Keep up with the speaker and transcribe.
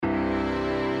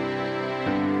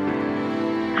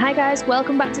Hi guys,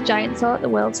 welcome back to Giant Salt, the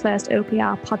world's first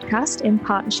OKR podcast in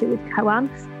partnership with Koan,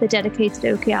 the dedicated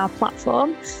OKR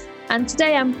platform. And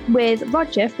today I'm with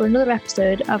Roger for another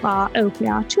episode of our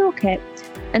OKR Toolkit.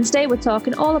 And today we're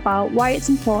talking all about why it's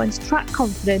important to track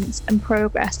confidence and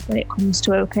progress when it comes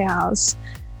to OKRs.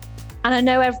 And I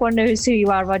know everyone knows who you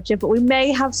are, Roger, but we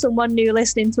may have someone new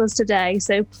listening to us today.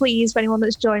 So please, for anyone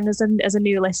that's joined us as a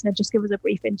new listener, just give us a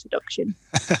brief introduction.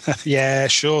 Yeah,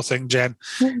 sure thing, Jen.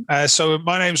 So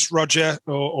my name's Roger,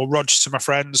 or Rog to my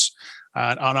friends,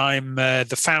 and I'm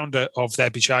the founder of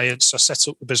There Be Giants. I set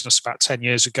up the business about 10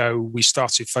 years ago. We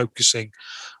started focusing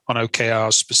on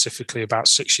OKRs specifically about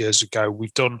 6 years ago.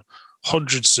 We've done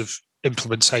hundreds of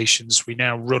implementations. We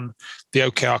now run the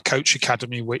OKR Coach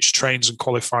Academy, which trains and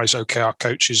qualifies OKR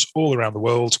coaches all around the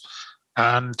world.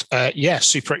 And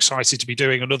super excited to be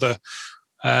doing another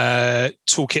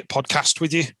Toolkit podcast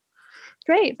with you.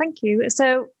 Great, thank you.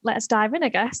 So let's dive in, I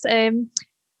guess. So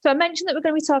I mentioned that we're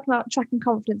going to be talking about tracking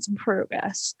confidence and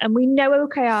progress. And we know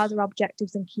OKRs are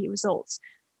objectives and key results.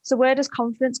 So where does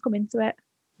confidence come into it?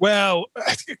 Well,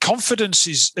 confidence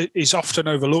is often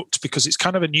overlooked because it's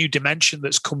kind of a new dimension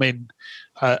that's come in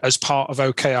as part of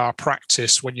OKR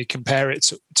practice when you compare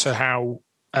it to how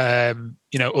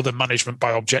other management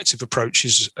by objective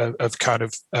approaches have kind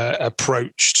of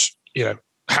approached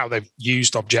how they've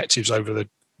used objectives over the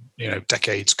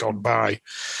decades gone by,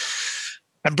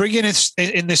 and bringing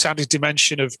in this added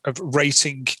dimension of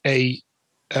rating a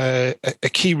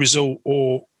key result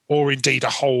or indeed a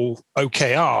whole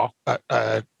OKR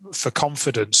for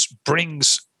confidence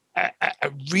brings a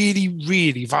really,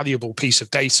 really valuable piece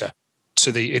of data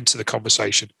into the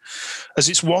conversation. As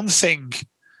it's one thing,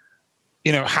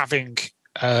 having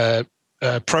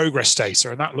progress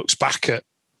data, and that looks back at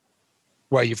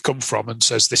where you've come from and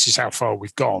says this is how far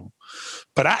we've gone.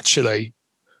 But actually,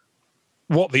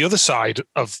 what the other side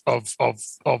of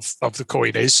the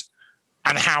coin is,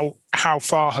 and how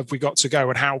far have we got to go,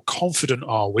 and how confident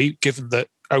are we, given that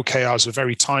OKRs are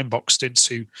very time boxed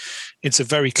into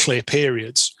very clear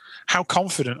periods? How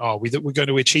confident are we that we're going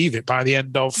to achieve it by the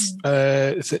end of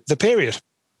the period?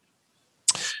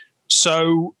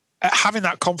 So having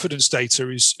that confidence data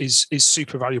is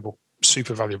super valuable,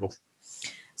 super valuable.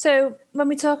 So when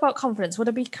we talk about confidence, would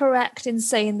I be correct in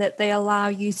saying that they allow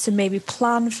you to maybe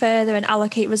plan further and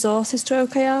allocate resources to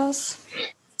OKRs?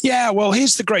 Yeah, well,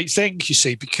 here's the great thing, you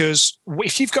see, because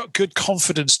if you've got good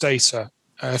confidence data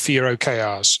for your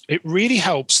OKRs, it really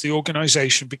helps the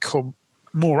organization become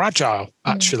more agile,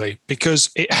 actually,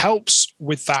 because it helps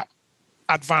with that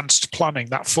advanced planning,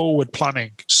 that forward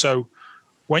planning. So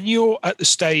when you're at the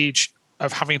stage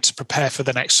of having to prepare for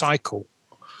the next cycle,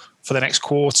 for the next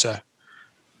quarter,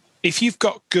 if you've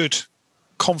got good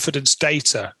confidence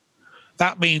data,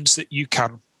 that means that you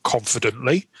can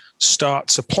confidently start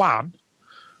to plan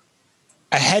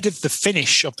ahead of the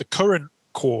finish of the current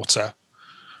quarter,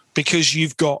 because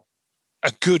you've got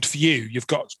a good view, you've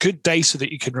got good data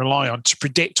that you can rely on to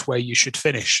predict where you should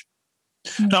finish.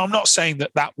 Now, I'm not saying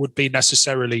that would be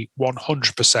necessarily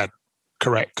 100%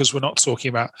 correct, because we're not talking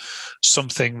about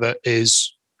something that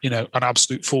is, an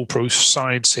absolute foolproof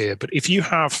science here. But if you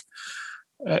have,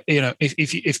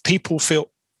 if people feel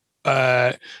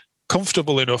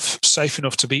comfortable enough, safe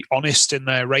enough to be honest in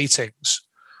their ratings,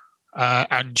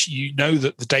 and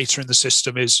that the data in the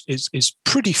system is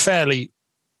pretty fairly,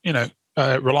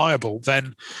 reliable,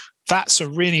 then that's a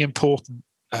really important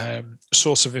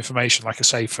source of information, like I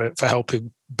say, for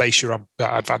helping base your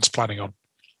advanced planning on.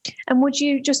 And would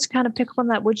you, just to kind of pick up on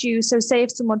that, say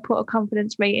if someone put a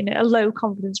low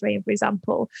confidence rating, for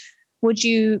example, would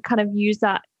you kind of use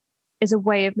that as a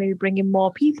way of maybe bringing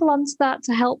more people onto that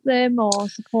to help them or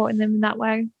supporting them in that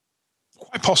way?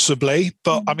 Quite possibly,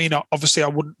 but I mean, obviously I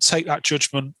wouldn't take that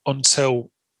judgment until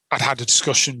I'd had a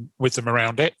discussion with them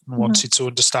around it and wanted to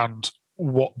understand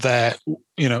what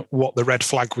what the red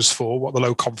flag was for, what the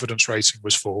low confidence rating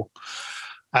was for.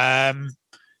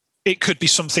 It could be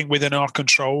something within our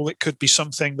control. It could be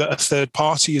something that a third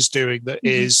party is doing that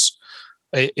is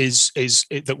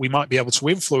that we might be able to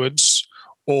influence,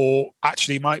 or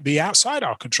actually might be outside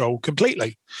our control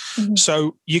completely.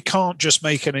 So you can't just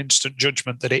make an instant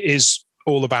judgment that it is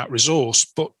all about resource,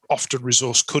 but often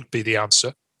resource could be the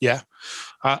answer. Yeah.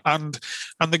 And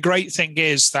the great thing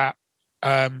is that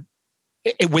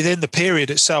within the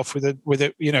period itself,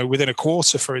 within a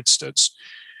quarter, for instance,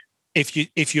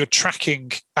 if you're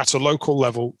tracking at a local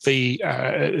level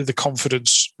the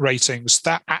confidence ratings,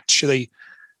 that actually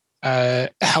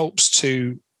helps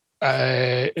to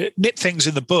nip things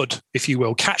in the bud, if you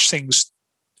will, catch things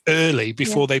early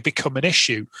before they become an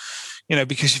issue.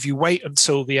 Because if you wait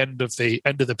until the end of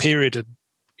the period and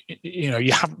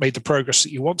you haven't made the progress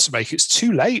that you want to make, it's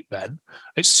too late. Then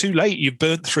it's too late. You've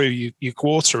burnt through your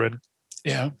quarter, and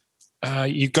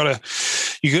you've got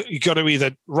to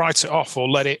either write it off or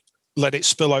let it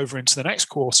spill over into the next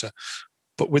quarter.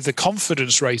 But with the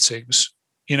confidence ratings,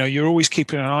 you're always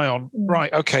keeping an eye on,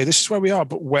 right, okay, this is where we are,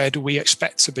 but where do we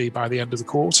expect to be by the end of the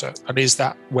quarter? And is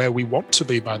that where we want to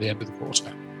be by the end of the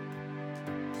quarter?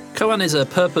 Koan is a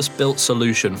purpose-built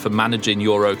solution for managing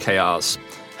your OKRs.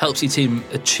 Helps your team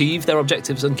achieve their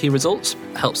objectives and key results,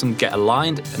 helps them get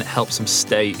aligned, and it helps them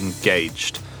stay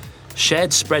engaged.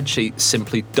 Shared spreadsheets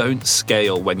simply don't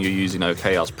scale when you're using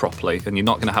OKRs properly, and you're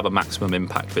not going to have a maximum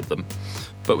impact with them.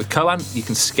 But with Koan, you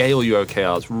can scale your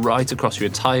OKRs right across your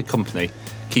entire company,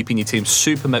 keeping your team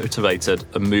super motivated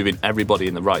and moving everybody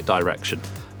in the right direction.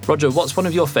 Roger, what's one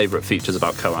of your favourite features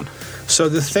about Koan? So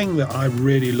the thing that I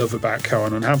really love about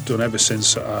Koan, and have done ever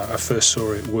since I first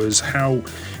saw it, was how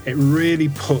it really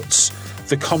puts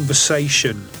the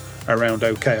conversation around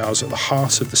OKRs at the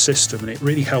heart of the system, and it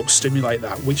really helps stimulate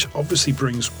that, which obviously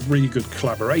brings really good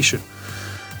collaboration.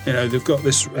 They've got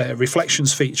this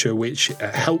reflections feature which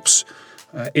helps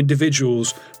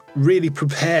individuals really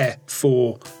prepare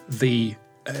for the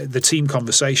team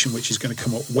conversation which is going to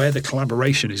come up, where the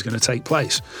collaboration is going to take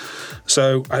place.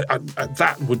 So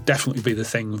that would definitely be the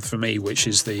thing for me, which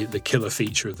is the killer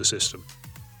feature of the system.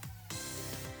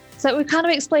 So we've kind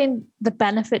of explained the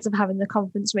benefits of having the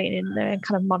confidence rating in there and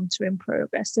kind of monitoring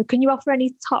progress. So can you offer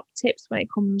any top tips when it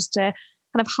comes to kind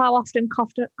of how often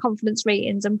confidence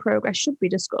ratings and progress should be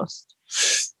discussed?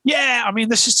 Yeah, I mean,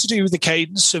 this is to do with the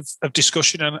cadence of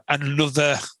discussion, and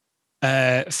another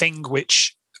thing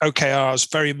which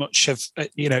OKRs very much have,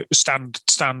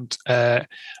 stand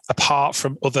apart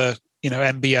from other,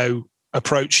 MBO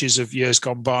approaches of years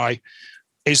gone by,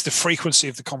 is the frequency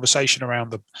of the conversation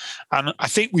around them. And I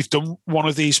think we've done one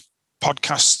of these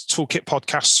toolkit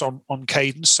podcasts on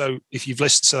cadence. So if you've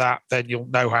listened to that, then you'll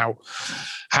know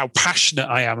how passionate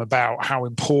I am about how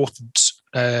important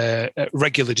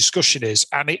regular discussion is.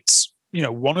 And it's,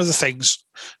 one of the things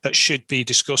that should be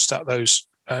discussed at those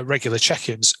regular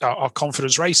check-ins are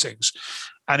confidence ratings.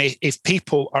 And if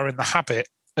people are in the habit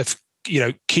of,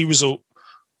 key result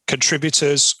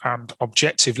contributors and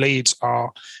objective leads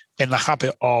are in the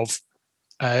habit of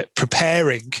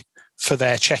preparing for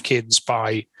their check-ins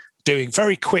by doing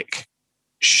very quick,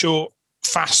 short,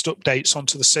 fast updates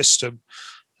onto the system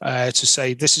to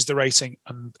say this is the rating,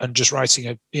 and just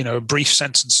writing a brief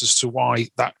sentence as to why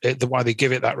they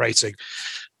give it that rating,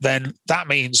 then that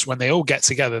means when they all get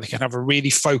together, they can have a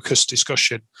really focused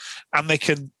discussion, and they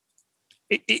can.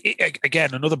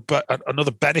 Again, another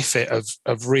benefit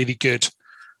of really good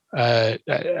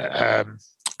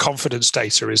confidence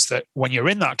data is that when you're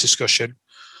in that discussion,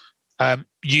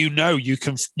 you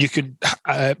can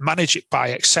manage it by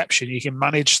exception. You can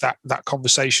manage that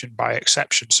conversation by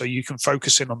exception. So you can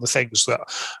focus in on the things that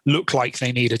look like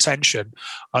they need attention,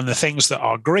 and the things that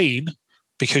are green,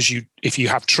 because if you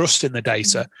have trust in the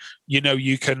data, you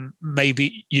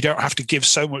don't have to give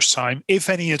so much time, if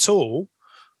any at all,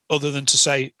 other than to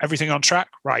say everything on track,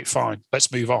 right, fine, let's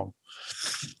move on.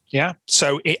 Yeah.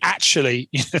 So it actually,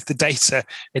 the data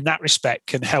in that respect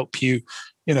can help you,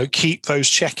 keep those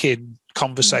check-in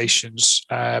conversations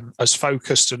as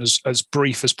focused and as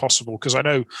brief as possible. Because I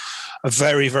know a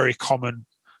very, very common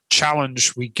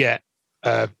challenge we get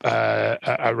around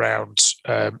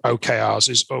OKRs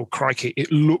is, oh, crikey, it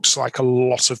looks like a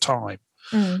lot of time.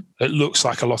 It looks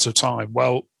like a lot of time.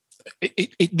 Well,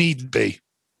 it needn't be.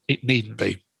 It needn't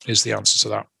be, is the answer to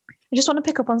that. I just want to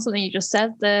pick up on something you just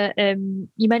said.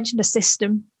 You mentioned a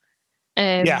system.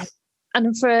 Yeah.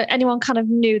 And for anyone kind of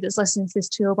new that's listening to this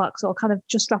toolbox or kind of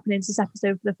just dropping into this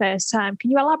episode for the first time,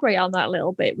 can you elaborate on that a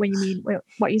little bit what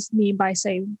you mean by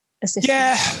saying a system?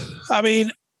 Yeah. I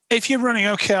mean, if you're running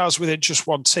OKRs within just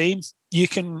one team, you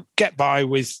can get by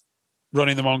with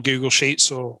running them on Google Sheets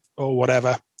or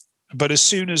whatever. But as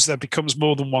soon as there becomes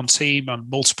more than one team and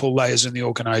multiple layers in the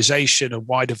organization and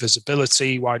wider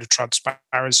visibility, wider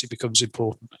transparency becomes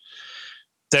important,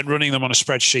 then running them on a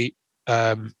spreadsheet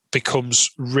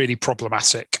becomes really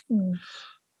problematic.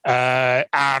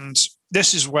 And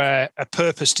this is where a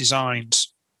purpose-designed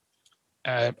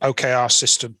OKR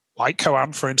system, like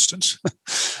Koan, for instance,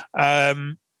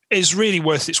 is really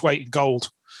worth its weight in gold,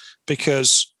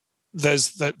 because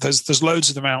there's loads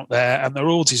of them out there, and they're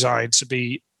all designed to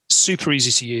be super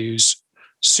easy to use,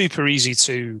 super easy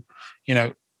to,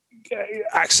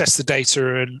 access the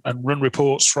data and run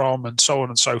reports from, and so on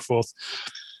and so forth.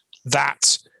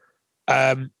 That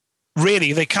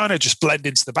really, they kind of just blend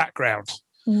into the background.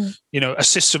 A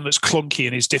system that's clunky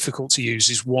and is difficult to use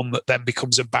is one that then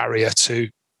becomes a barrier to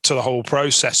the whole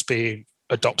process being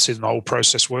adopted and the whole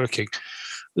process working.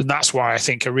 And that's why I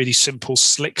think a really simple,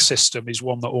 slick system is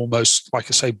one that almost, like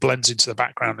I say, blends into the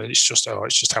background, and it's just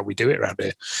how we do it around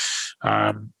here,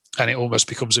 and it almost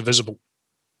becomes invisible.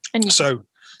 And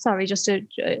sorry, just to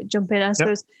jump in, I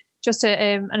suppose,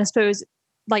 and I suppose,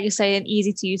 like you say, an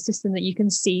easy to use system that you can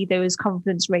see those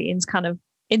confidence ratings kind of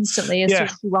instantly as soon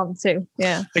as you want to.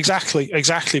 Yeah, exactly.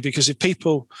 Because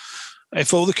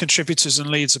if all the contributors and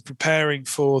leads are preparing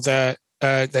for their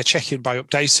check-in by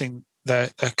updating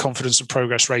their confidence and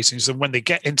progress ratings, and when they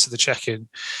get into the check-in,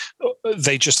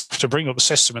 they just have to bring up the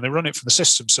system and they run it from the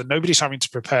system. So nobody's having to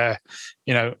prepare,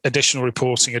 additional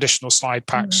reporting, additional slide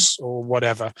packs or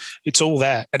whatever. It's all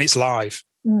there and it's live.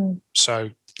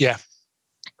 So, yeah.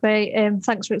 Great.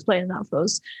 Thanks for explaining that for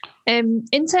us.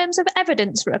 In terms of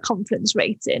evidence for a confidence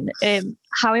rating,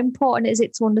 how important is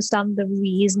it to understand the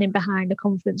reasoning behind a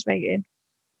confidence rating?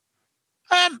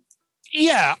 I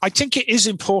think it is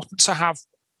important to have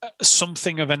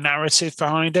something of a narrative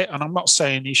behind it. And I'm not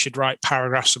saying you should write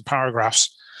paragraphs and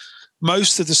paragraphs.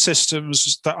 Most of the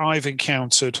systems that I've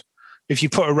encountered, if you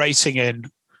put a rating in,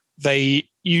 they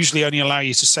usually only allow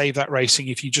you to save that rating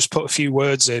if you just put a few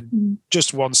words in,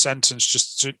 just one sentence,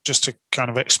 just to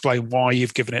kind of explain why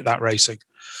you've given it that rating.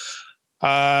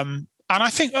 And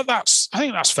I think that's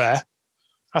fair.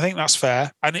 I think that's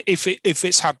fair. And if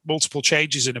it's had multiple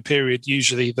changes in a period,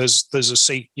 usually there's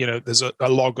a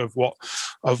log of what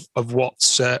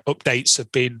updates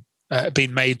have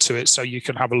been made to it, so you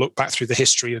can have a look back through the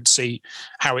history and see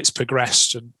how it's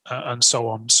progressed and so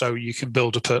on. So you can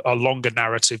build up a longer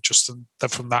narrative just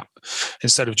from that,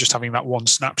 instead of just having that one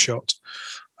snapshot.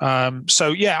 I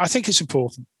think it's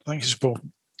important. And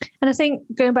I think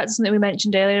going back to something we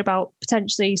mentioned earlier about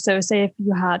potentially, so say if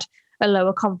you had a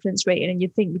lower confidence rating and you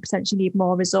think you potentially need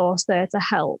more resource there to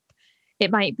help,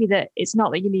 it might be that it's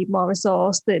not that you need more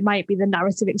resource, that it might be the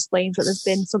narrative explains that there's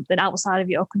been something outside of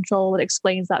your control that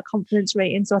explains that confidence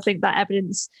rating. So I think that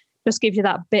evidence just gives you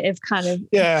that bit of kind of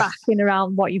backing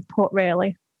around what you've put,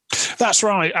 really. That's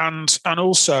right. And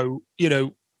also,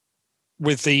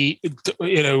 with the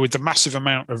massive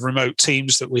amount of remote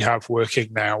teams that we have working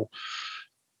now,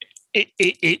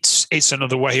 it's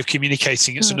another way of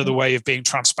communicating. It's another way of being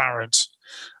transparent.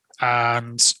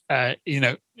 And,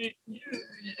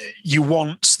 you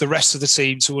want the rest of the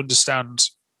team to understand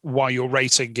why your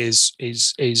rating is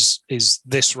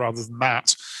this rather than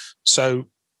that. So,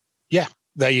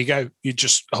 there you go.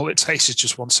 All it takes is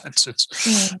just one sentence.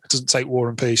 It doesn't take War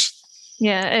and Peace.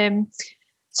 Yeah.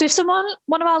 So if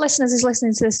one of our listeners is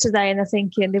listening to this today and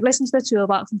they've listened to the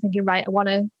toolbox and thinking, right, I want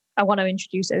to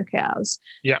introduce OKRs.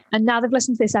 Yeah. And now they've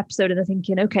listened to this episode and they're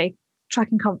thinking, okay,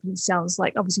 tracking confidence sounds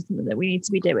like obviously something that we need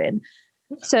to be doing.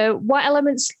 So what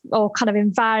elements or kind of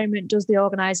environment does the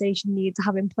organisation need to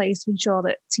have in place to ensure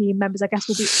that team members, I guess,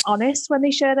 will be honest when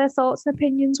they share their thoughts and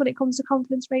opinions when it comes to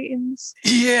confidence ratings?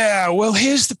 Yeah, well,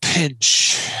 here's the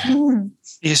pinch.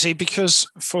 You see, because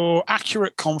for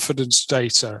accurate confidence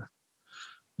data,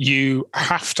 you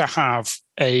have to have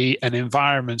an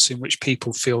environment in which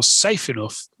people feel safe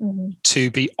enough to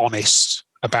be honest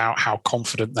about how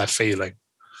confident they're feeling.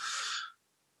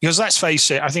 Because let's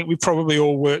face it, I think we've probably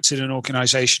all worked in an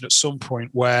organisation at some point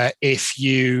where if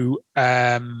you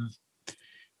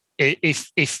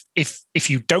if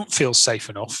you don't feel safe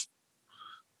enough,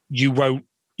 you'll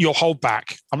hold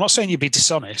back. I'm not saying you'll be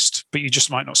dishonest, but you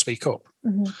just might not speak up,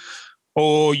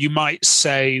 or you might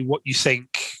say what you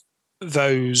think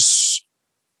those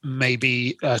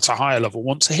maybe at a higher level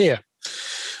want to hear,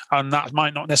 and that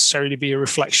might not necessarily be a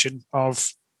reflection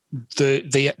of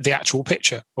the actual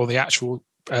picture or the actual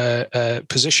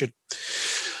position.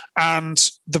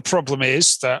 And the problem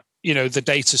is that the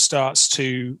data starts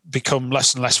to become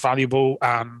less and less valuable,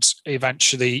 and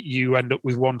eventually you end up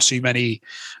with one too many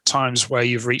times where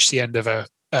you've reached the end of a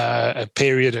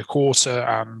period, a quarter,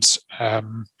 and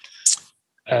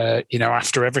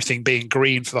after everything being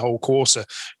green for the whole quarter,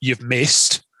 you've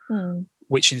missed,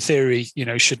 which in theory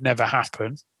should never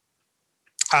happen.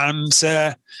 And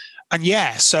so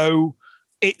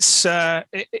it's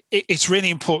really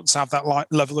important to have that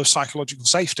level of psychological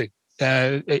safety.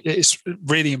 It's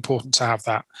really important to have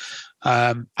that,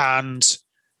 and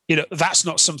that's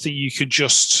not something you could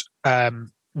just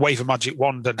wave a magic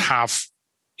wand and have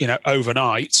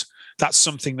overnight. That's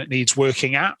something that needs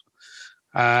working at.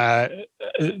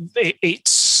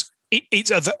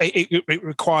 It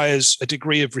requires a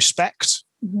degree of respect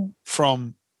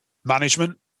from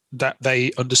management, that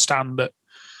they understand that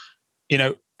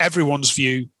everyone's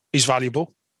view is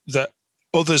valuable, that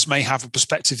others may have a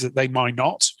perspective that they might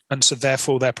not, and so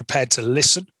therefore they're prepared to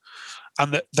listen,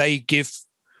 and that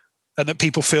that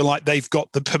people feel like they've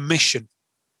got the permission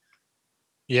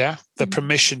Yeah, the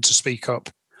permission to speak up,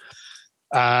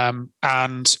 and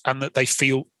that they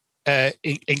feel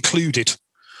included,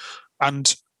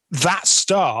 and that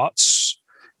starts.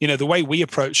 The way we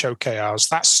approach OKRs,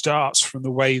 that starts from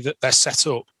the way that they're set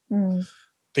up,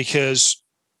 because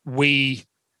we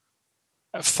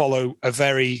follow a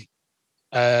very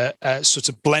sort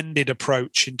of blended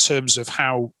approach in terms of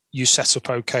how you set up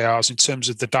OKRs, in terms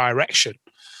of the direction.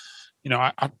 One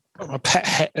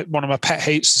of my pet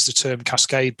hates is the term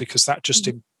cascade, because that just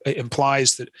it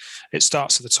implies that it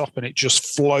starts at the top and it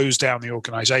just flows down the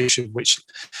organization, which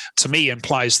to me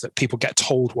implies that people get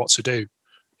told what to do,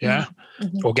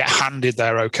 or get handed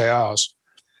their OKRs.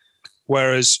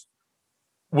 Whereas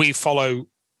we follow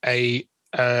a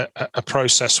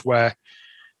process where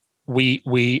we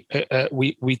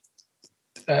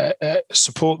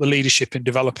support the leadership in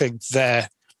developing their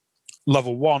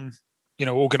level one,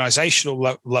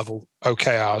 organizational level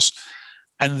OKRs,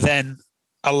 and then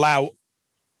allow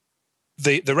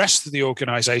the rest of the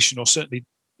organization, or certainly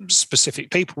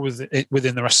specific people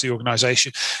within the rest of the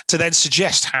organization, to then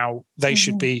suggest how they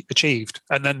should be achieved.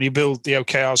 And then you build the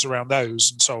OKRs around those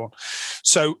and so on.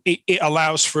 So it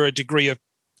allows for a degree of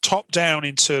top down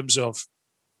in terms of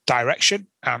direction,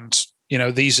 and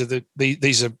these are the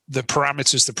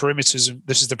parameters, the perimeters, and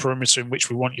this is the perimeter in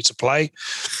which we want you to play.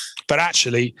 But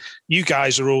actually, you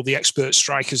guys are all the expert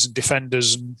strikers and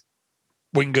defenders and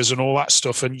wingers and all that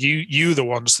stuff, and you're the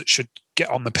ones that should get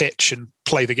on the pitch and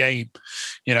play the game,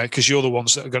 because you're the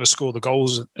ones that are going to score the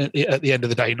goals at the end of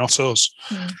the day, not us.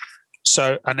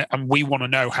 So, and we want to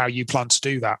know how you plan to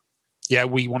do that. Yeah,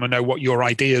 we want to know what your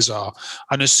ideas are,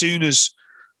 and as soon as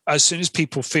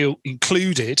people feel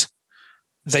included,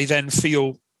 they then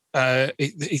feel then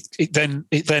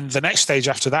the next stage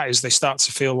after that is they start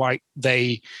to feel like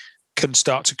they can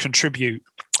start to contribute,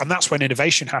 and that's when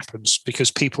innovation happens, because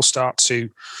people start to,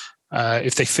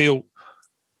 if they feel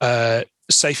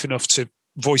safe enough to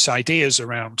voice ideas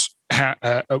around how,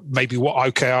 maybe what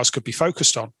OKRs could be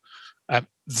focused on.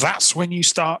 That's when you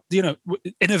start.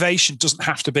 Innovation doesn't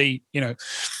have to be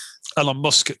Elon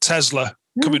Musk at Tesla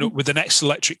coming up with the next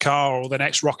electric car or the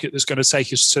next rocket that's going to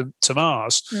take us to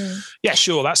Mars. Yeah,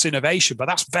 sure, that's innovation, but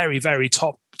that's very, very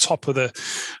top of the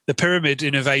pyramid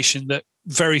innovation that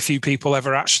very few people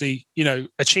ever actually,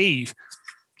 achieve.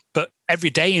 But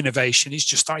everyday innovation is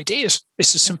just ideas.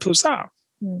 It's as simple as that.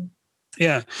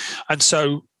 Yeah. And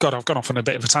so, God, I've gone off on a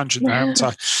bit of a tangent now, haven't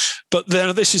I? But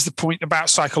then this is the point about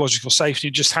psychological safety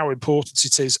and just how important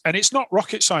it is. And it's not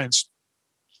rocket science.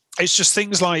 It's just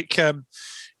things like,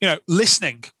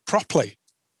 listening properly,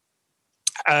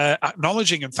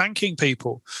 acknowledging and thanking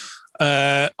people,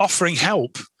 offering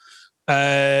help,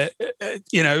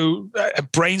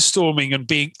 brainstorming and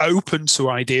being open to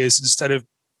ideas instead of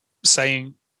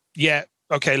saying, yeah,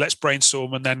 okay, let's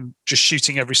brainstorm, and then just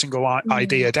shooting every single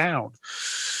idea down.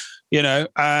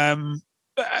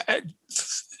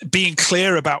 Being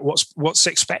clear about what's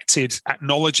expected,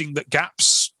 acknowledging that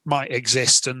gaps might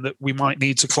exist and that we might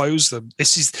need to close them.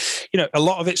 This is, a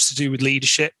lot of it's to do with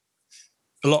leadership.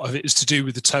 A lot of it is to do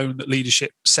with the tone that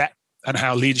leadership set and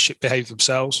how leadership behave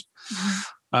themselves.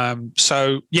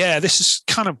 So yeah, this has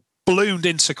kind of ballooned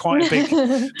into quite a big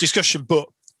discussion, but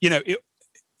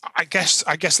I guess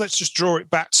let's just draw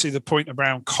it back to the point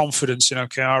around confidence in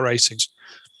OKR ratings.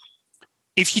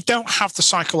 If you don't have the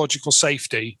psychological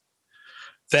safety,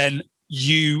 then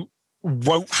you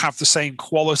won't have the same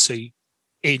quality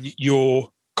in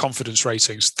your confidence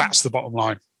ratings. That's the bottom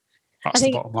line. I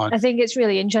think it's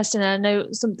really interesting. And I know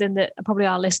something that probably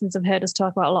our listeners have heard us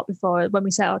talk about a lot before when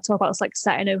we talk about like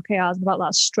setting OKRs and about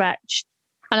that stretch.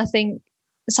 And I think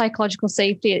psychological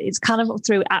safety is kind of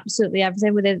through absolutely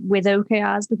everything with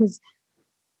OKRs, because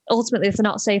ultimately if they're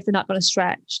not safe, they're not going to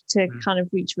stretch to kind of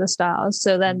reach for the stars.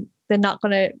 So then they're not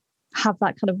going to have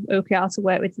that kind of OKR to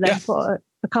work with to then put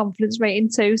a confidence rating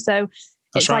to. So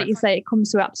it's right. Like you say, it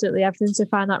comes through absolutely everything. So I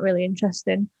find that really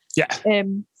interesting. Yeah.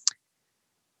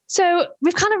 So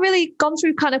we've kind of really gone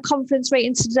through kind of confidence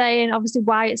ratings today, and obviously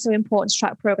why it's so important to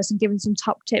track progress and giving some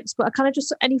top tips. But I kind of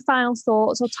just any final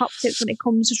thoughts or top tips when it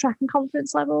comes to tracking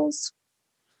confidence levels?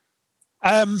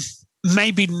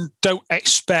 Maybe don't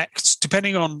expect,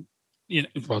 depending on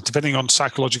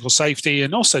psychological safety,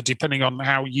 and also depending on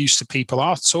how used to people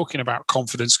are talking about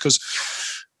confidence, because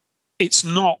it's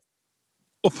not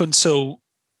up until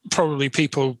probably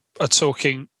people are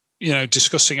talking,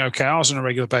 discussing OKRs on a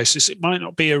regular basis, it might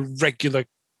not be a regular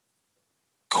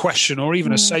question or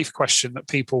even a safe question that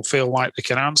people feel like they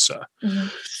can answer.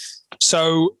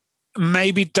 So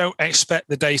maybe don't expect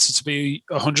the data to be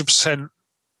 100%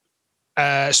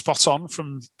 spot on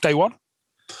from day one.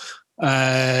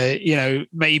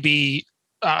 Maybe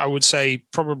I would say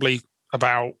probably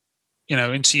about,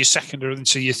 into your second or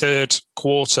into your third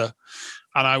quarter.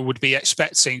 And I would be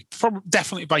expecting, probably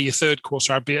definitely by your third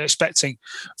quarter, I'd be expecting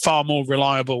far more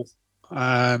reliable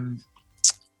confidence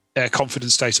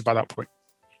data by that point.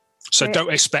 So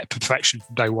don't expect perfection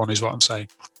from day one is what I'm saying.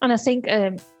 And I think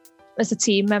as a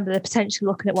team member, they're potentially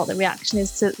looking at what the reaction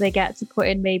is so that they get to put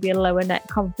in maybe a lower net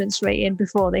confidence rating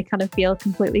before they kind of feel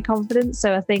completely confident.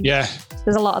 So I think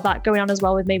there's a lot of that going on as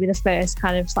well with maybe the first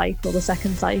kind of cycle, the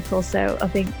second cycle. So I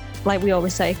think, like we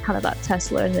always say, kind of that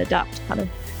test, learn and adapt kind of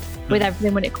with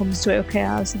everything when it comes to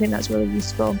OKRs. I think that's really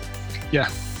useful. Yeah.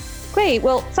 Great.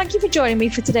 Well, thank you for joining me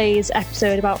for today's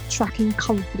episode about tracking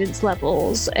confidence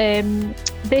levels.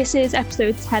 This is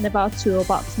episode 10 of our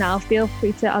toolbox now. Feel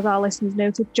free to, as our listeners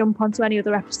know, to jump onto any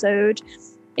other episode.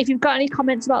 If you've got any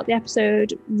comments about the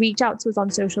episode, reach out to us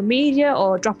on social media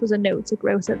or drop us a note to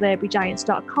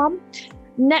growth@therebegiants.com.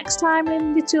 Next time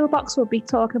in the toolbox, we'll be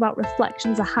talking about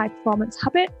reflection as a high performance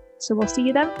habit. So we'll see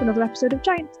you then for another episode of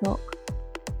Giant Talk.